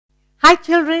Hi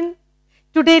children,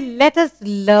 today let us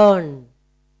learn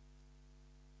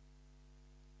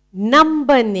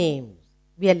number names.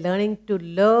 We are learning to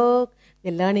look, we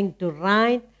are learning to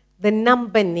write the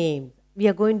number names. We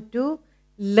are going to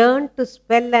learn to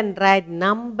spell and write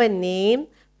number names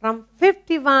from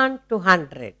 51 to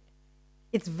 100.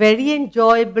 It's very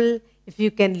enjoyable. If you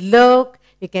can look,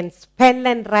 you can spell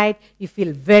and write, you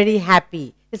feel very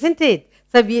happy, isn't it?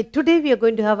 So today we are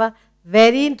going to have a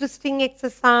very interesting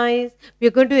exercise. We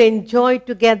are going to enjoy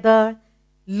together.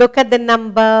 Look at the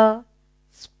number,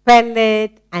 spell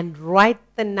it, and write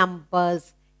the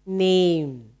number's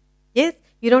name. Yes?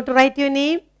 You know how to write your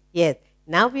name? Yes.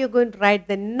 Now we are going to write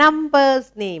the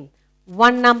number's name.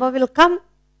 One number will come.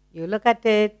 You look at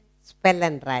it, spell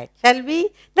and write. Shall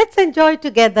we? Let's enjoy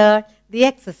together the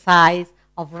exercise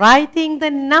of writing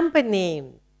the number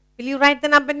name. Will you write the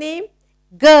number name?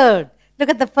 Good. Look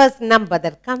at the first number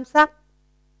that comes up.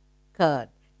 Good.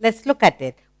 Let's look at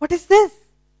it. What is this?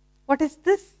 What is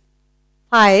this?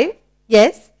 5.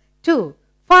 Yes. 2.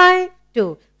 5,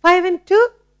 2. 5 and 2?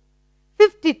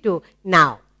 52.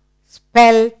 Now,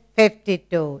 spell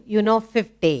 52. You know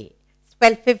 50.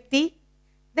 Spell 50.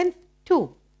 Then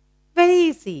 2. Very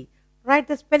easy. Write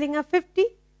the spelling of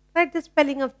 50. Write the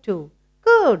spelling of 2.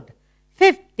 Good.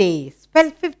 50. Spell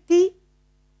 50.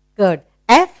 Good.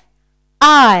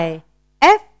 F-I-F-T-Y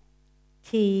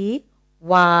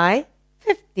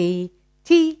 50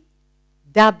 T-W-O-2.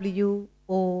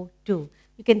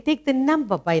 You can take the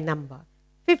number by number.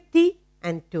 50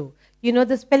 and 2. You know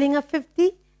the spelling of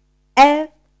 50?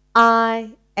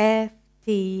 F-I-F-T-Y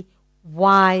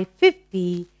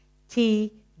 50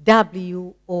 T-W-O-2.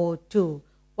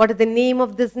 What is the name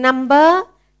of this number?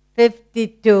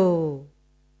 52.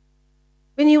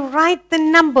 When you write the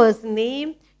number's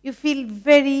name, you feel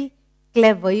very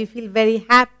clever, you feel very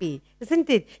happy, isn't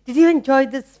it? Did you enjoy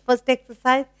this first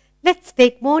exercise? Let's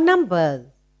take more numbers.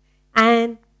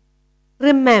 And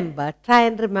remember, try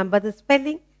and remember the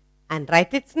spelling and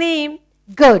write its name.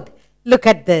 Good. Look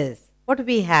at this. What do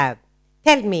we have?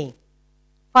 Tell me.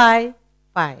 5,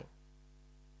 5.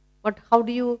 How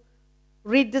do you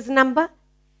read this number?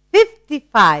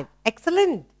 55.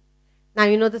 Excellent. Now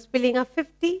you know the spelling of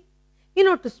 50. You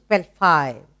know to spell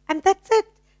 5. And that's it.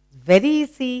 It's very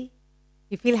easy.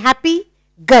 You feel happy?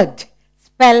 Good.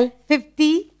 Spell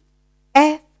 50.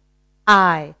 F-I-F-T-Y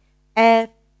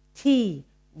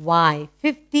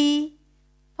 50.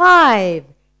 5.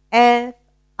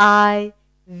 F-I-V-E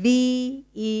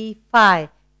 5.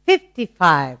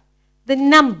 55. The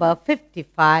number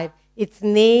 55, its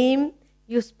name,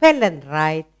 you spell and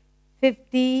write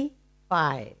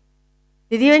 55.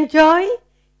 Did you enjoy?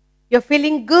 You're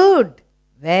feeling good.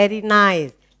 Very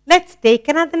nice. Let's take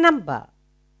another number.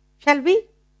 Shall we?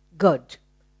 Good.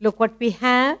 Look what we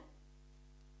have.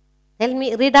 Tell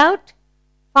me, read out.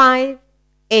 5,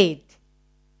 8.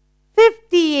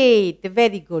 58.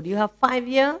 Very good. You have 5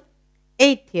 here,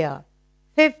 8 here.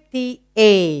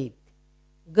 58.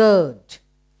 Good.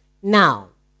 Now,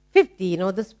 50, you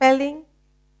know the spelling.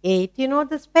 8, you know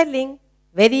the spelling.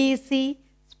 Very easy.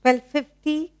 Spell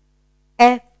 50.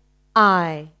 F-I-F-T-Y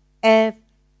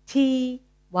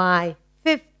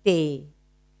 50.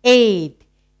 8.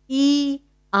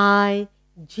 E-I-G-H-T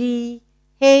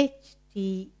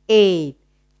 8.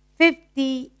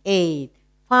 58.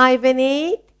 5 and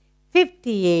 8.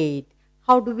 58.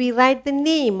 How do we write the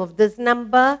name of this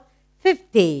number?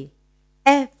 50.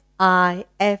 F-I-F-T-Y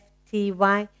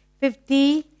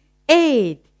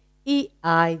 58.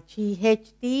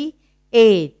 E-I-G-H-T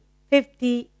 8.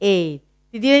 58.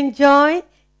 Did you enjoy?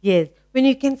 Yes. When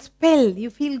you can spell, you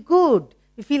feel good.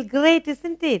 You feel great,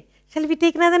 isn't it? Shall we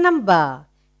take another number?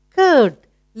 Good.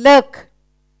 Look.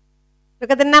 Look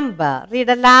at the number. Read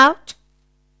aloud.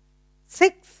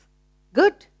 6.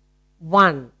 Good.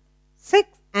 1. 6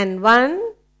 and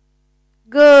 1.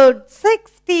 Good.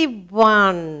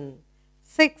 61.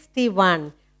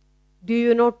 61. Do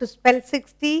you know to spell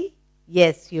 60?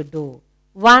 Yes, you do.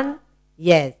 1?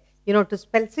 Yes. You know to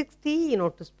spell 60, you know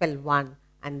to spell 1.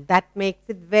 And that makes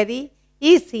it very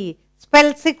easy.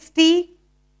 Spell 60.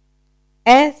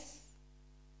 S-I-X-T-Y.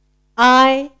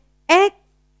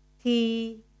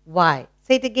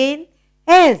 Say it again.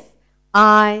 S-I-X-T-Y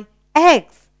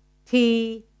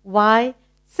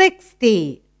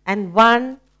 60. And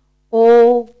 1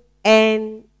 O-N-E-1.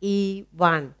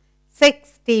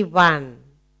 61.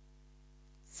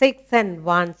 6 and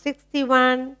 1,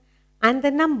 61. And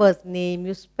the number's name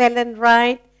you spell and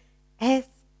write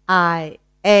S-I-X-T-Y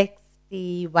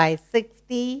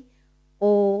 60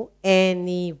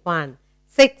 O-N-E-1.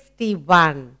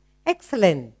 61.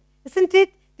 Excellent. Isn't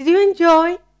it? Did you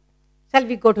enjoy? Shall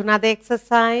we go to another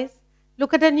exercise?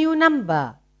 look at a new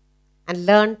number and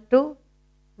learn to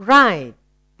write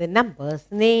the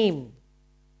number's name.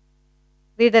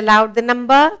 Read aloud the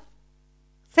number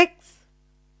 6,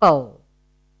 4.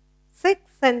 6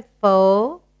 and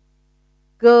 4.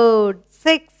 Good.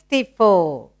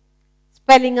 64.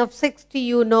 Spelling of 60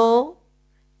 you know.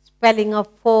 Spelling of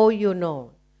 4 you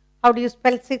know. How do you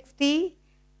spell 60?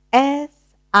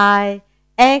 S-I-X-T-Y.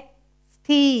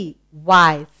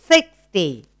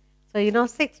 60. So you know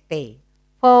 60.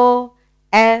 4.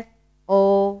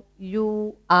 F-O-U-R.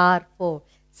 4.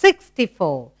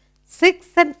 64. 6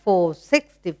 and 4.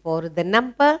 64 is the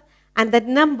number. And the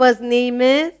number's name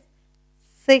is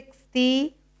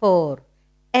 64.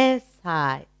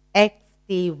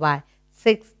 S-I-X-T-Y.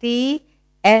 60.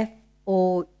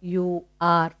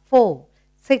 F-O-U-R. 4.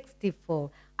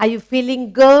 64. Are you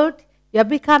feeling good? You're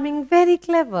becoming very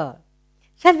clever.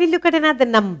 Shall we look at another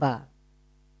number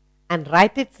and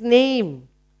write its name?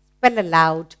 Spell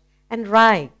aloud and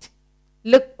write.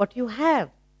 Look what you have.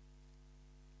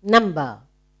 Number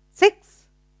 6,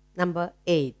 number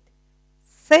 8.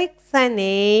 6 and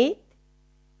 8,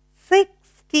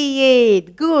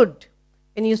 68. Good.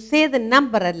 When you say the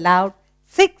number aloud,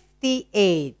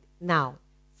 68. Now,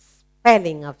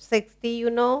 spelling of 60 you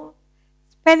know.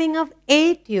 Spelling of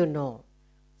 8 you know.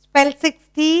 Spell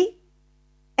 60.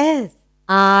 S-I-X-T-Y.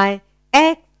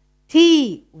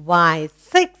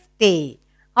 60.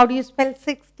 How do you spell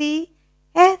 60?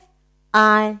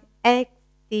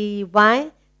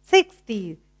 S-I-X-T-Y.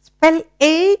 60. Spell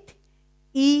 8.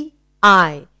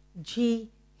 E-I-G-H-T.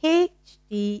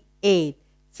 8.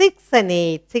 6 and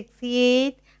 8.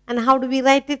 68. And how do we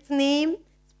write its name?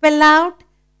 Spell out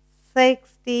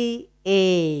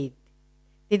 68.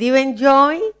 Did you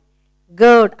enjoy?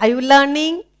 Good. Are you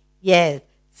learning? Yes.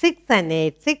 6 and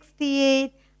 8,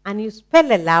 68. And you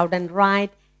spell aloud and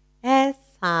write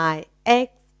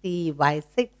S-I-X-T-Y.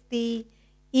 60.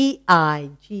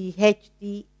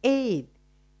 E-I-G-H-T. 8.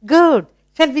 Good.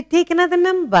 Shall we take another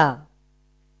number?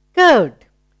 Good.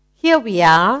 Here we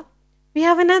are. We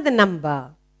have another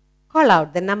number. Call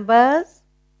out the numbers.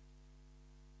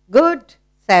 Good.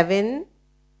 7,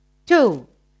 2.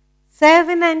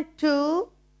 7 and 2.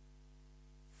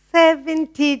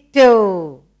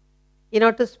 72. You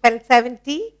know to spell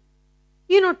 70?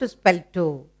 You know to spell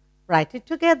 2. Write it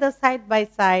together side by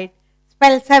side.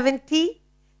 Spell 70.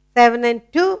 7 and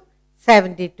 2.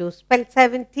 72. Spell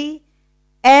 70.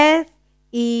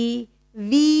 S-E-V-E-N-T-Y.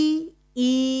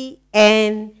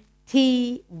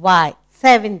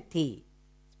 70.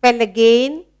 Spell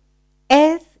again.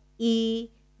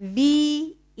 S-E-V-E-N-T-Y.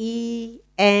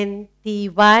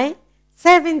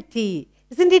 70.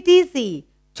 Isn't it easy?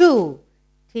 2.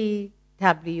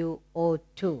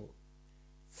 T-W-O-2.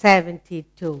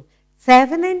 72.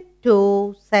 7 and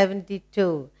 2,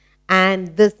 72.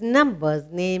 And this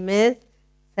number's name is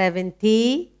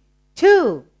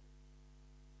 72.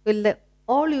 Well,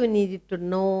 all you needed to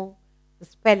know the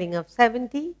spelling of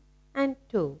 70 and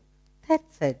 2.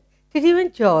 That's it. Did you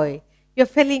enjoy? You're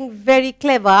feeling very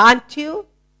clever, aren't you?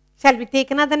 Shall we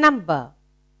take another number?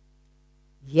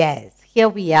 Yes, here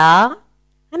we are.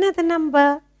 Another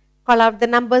number. Call out the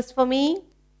numbers for me.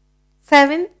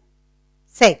 7,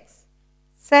 6.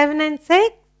 7 and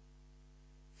 6.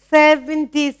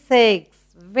 76.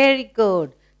 Very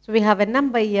good. So we have a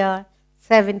number here,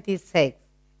 76.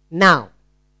 Now,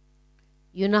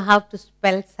 you know how to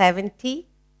spell 70?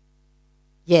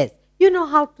 Yes, you know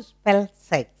how to spell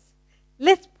 6.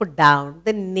 Let's put down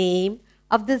the name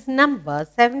of this number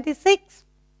 76.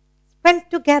 Spell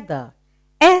together.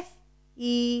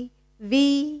 S-E-V-E-N-T-Y.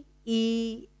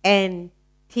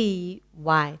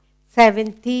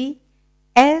 70.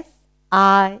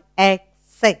 S-I-X.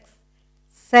 6.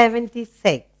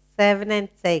 76. 7 and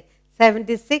 6.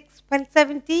 76. Spell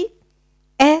 70.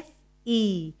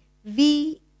 S-E-V-E-N-T-Y.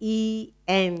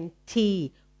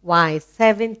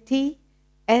 70.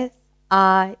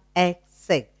 S-I-X.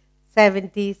 6.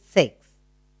 76.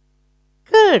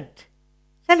 Good.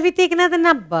 Shall we take another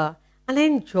number and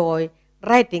enjoy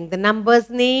writing the number's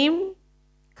name?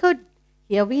 Good.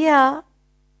 Here we are.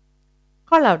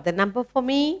 Call out the number for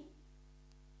me.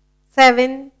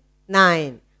 7,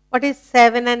 9. What is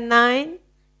 7 and 9?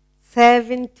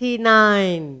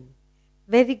 79.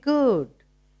 Very good.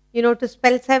 You know to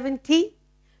spell 70?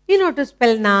 You know to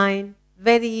spell 9?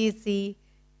 Very easy.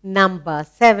 Number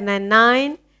 7 and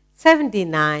 9,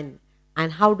 79.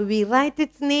 And how do we write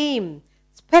its name?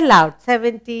 Spell out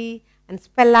 70 and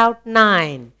spell out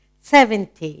 9.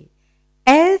 70.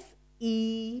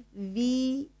 S-E-V-E-N-T-Y.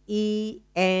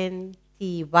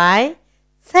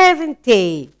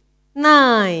 70.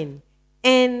 9.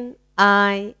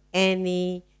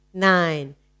 N-I-N-E.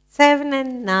 9. 7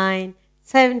 and 9,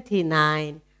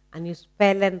 79. And you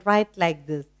spell and write like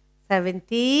this,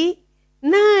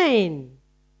 79.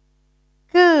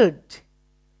 Good.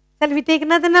 Shall we take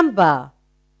another number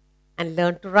and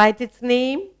learn to write its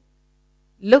name?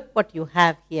 Look what you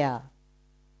have here.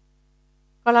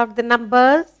 Call out the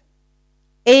numbers.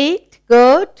 8,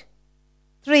 good.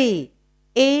 3,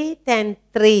 8 and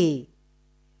 3.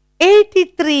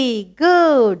 83,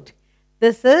 good.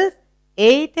 This is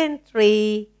 8 and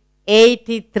 3,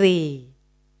 83.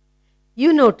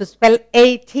 You know to spell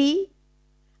 80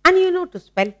 and you know to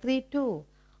spell 3 too.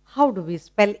 How do we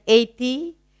spell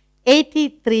 80?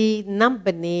 83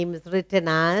 number name is written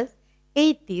as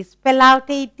 80. Spell out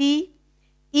 80.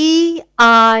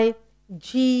 E-I-G-H-T-Y.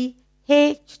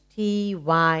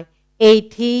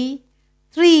 80.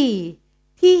 3.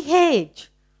 T-H-R-E-E-3.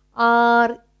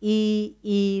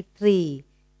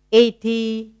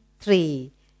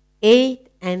 83. 8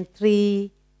 and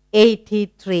 3,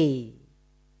 83.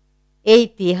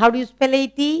 80. How do you spell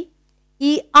 80?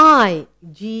 E-I-G-H-T-Y.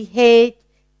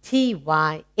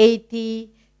 80.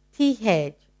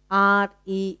 T-H-R-E-E-3.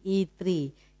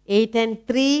 8 and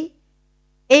 3,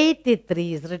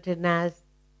 83 is written as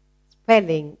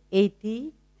spelling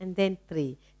 80 and then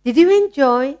 3. Did you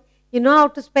enjoy? You know how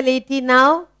to spell 80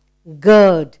 now?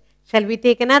 Good. Shall we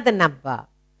take another number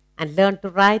and learn to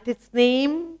write its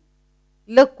name?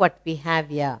 Look what we have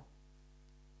here.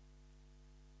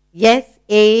 Yes,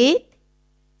 8,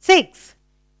 6.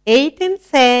 8 and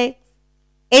 6,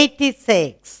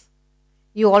 86.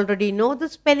 You already know the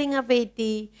spelling of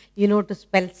 80. You know to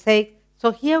spell 6. So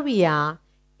here we are,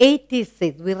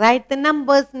 86. We write the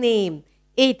number's name,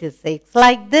 86,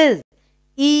 like this.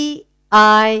 E-I-G-H-T-Y,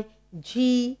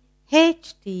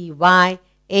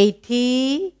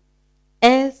 80,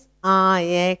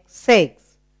 S-I-X,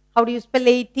 6. How do you spell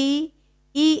 80?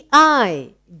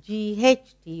 E-I-G-H-T-Y,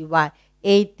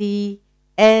 80,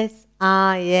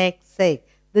 S-I-X, 6.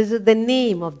 This is the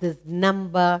name of this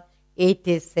number,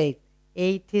 86.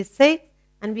 86,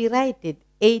 and we write it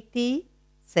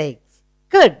 86.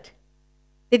 Good.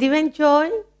 Did you enjoy?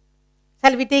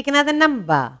 Shall we take another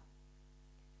number?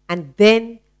 And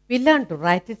then we learn to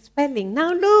write its spelling.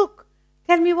 Now look.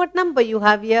 Tell me what number you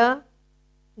have here.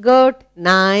 Good.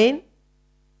 9,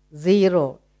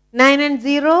 0. 9 and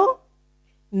 0?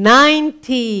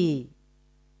 90.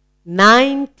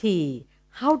 90.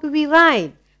 How do we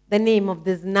write the name of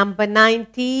this number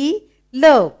 90?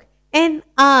 Look.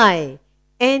 N-I-N-E-T-Y.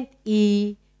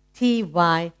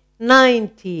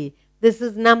 90. This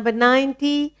is number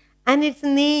 90 and its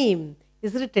name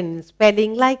is written in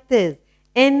spelling like this.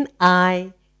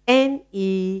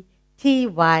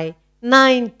 N-I-N-E-T-Y.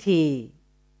 90.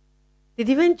 Did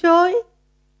you enjoy?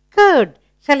 Good.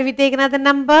 Shall we take another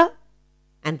number?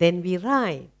 And then we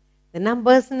write the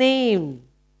number's name.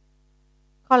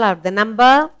 Call out the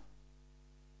number.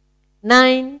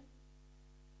 9,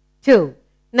 2.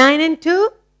 9 and 2?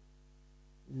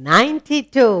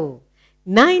 92.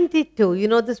 92. You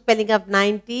know the spelling of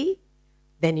 90?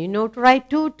 Then you know to write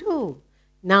 2 too.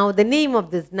 Now the name of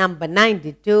this number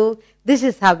 92, this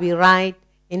is how we write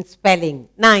in spelling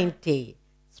 90.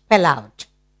 Spell out.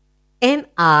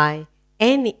 N-I-N-E-T-Y.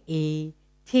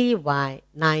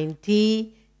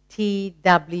 90.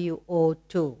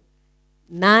 T-W-O-2.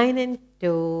 9 and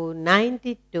 2.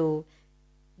 92.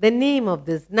 The name of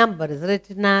this number is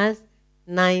written as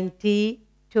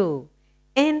 92.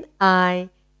 N-I-N-E-T-Y.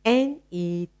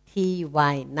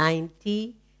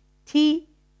 90.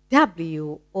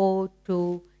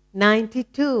 T-W-O-2.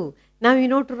 92. Now you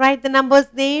know to write the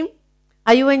number's name.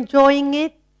 Are you enjoying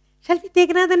it? Shall we take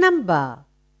another number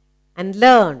and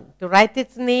learn to write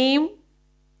its name?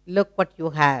 Look what you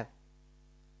have.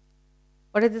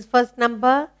 What is this first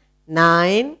number?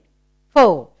 9,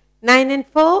 4. 9 and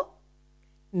 4?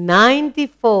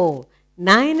 94.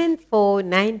 9 and 4,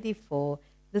 94.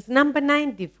 This number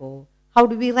 94. How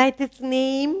do we write its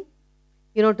name?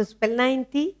 You know to spell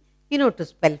 90? You know to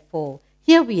spell 4.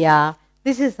 Here we are.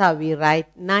 This is how we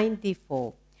write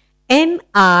 94.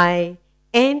 N-I-N-E-T-Y.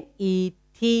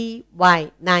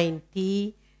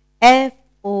 90.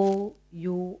 F-O-U-R.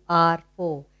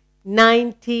 4.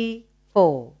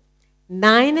 94.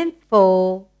 9 and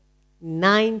 4.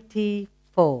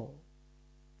 94.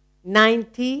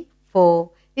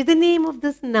 94 is the name of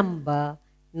this number,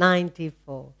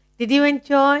 94. Did you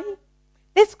enjoy?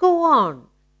 Let's go on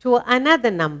to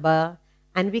another number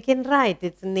and we can write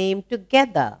its name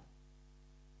together.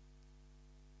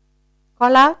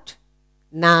 Call out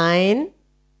 9,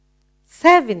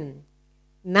 7.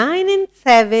 9 and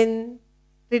 7.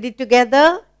 Read it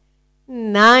together.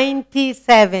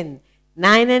 97.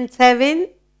 9 and 7.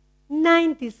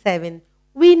 97.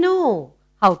 We know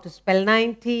how to spell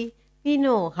 90. We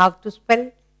know how to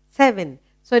spell 7.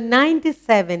 So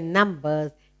 97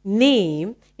 numbers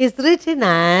name is written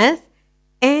as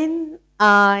N-I-N-E-T-Y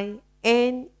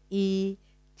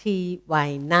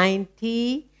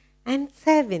 90 and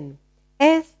 7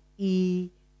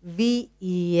 S-E-V-E-N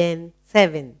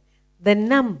 7. The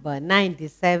number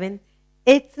 97,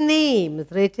 its name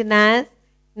is written as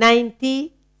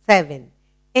 97.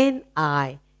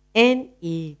 N-I-N-E-T-Y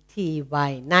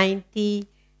 90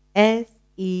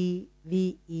 S-E-V-E-N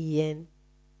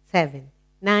 7.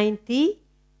 90,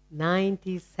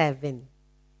 97.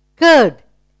 Good.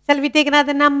 Shall we take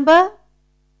another number?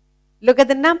 Look at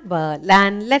the number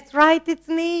and let's write its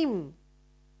name.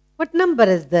 What number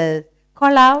is this?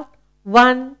 Call out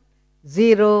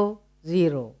 100.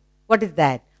 What is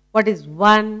that? What is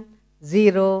 100?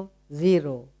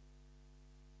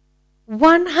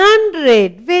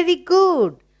 100. Very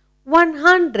good.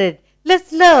 100.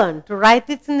 Let's learn to write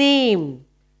its name.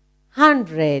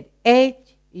 100.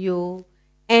 H-U-N-D-R-E-D.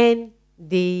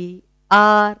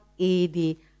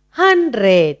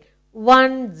 100.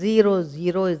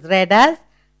 100 is read as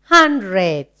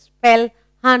 100. Spell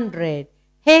 100.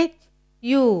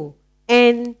 H-U-N-D-R-E-D.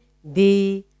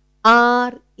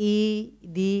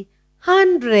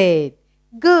 100.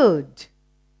 Good.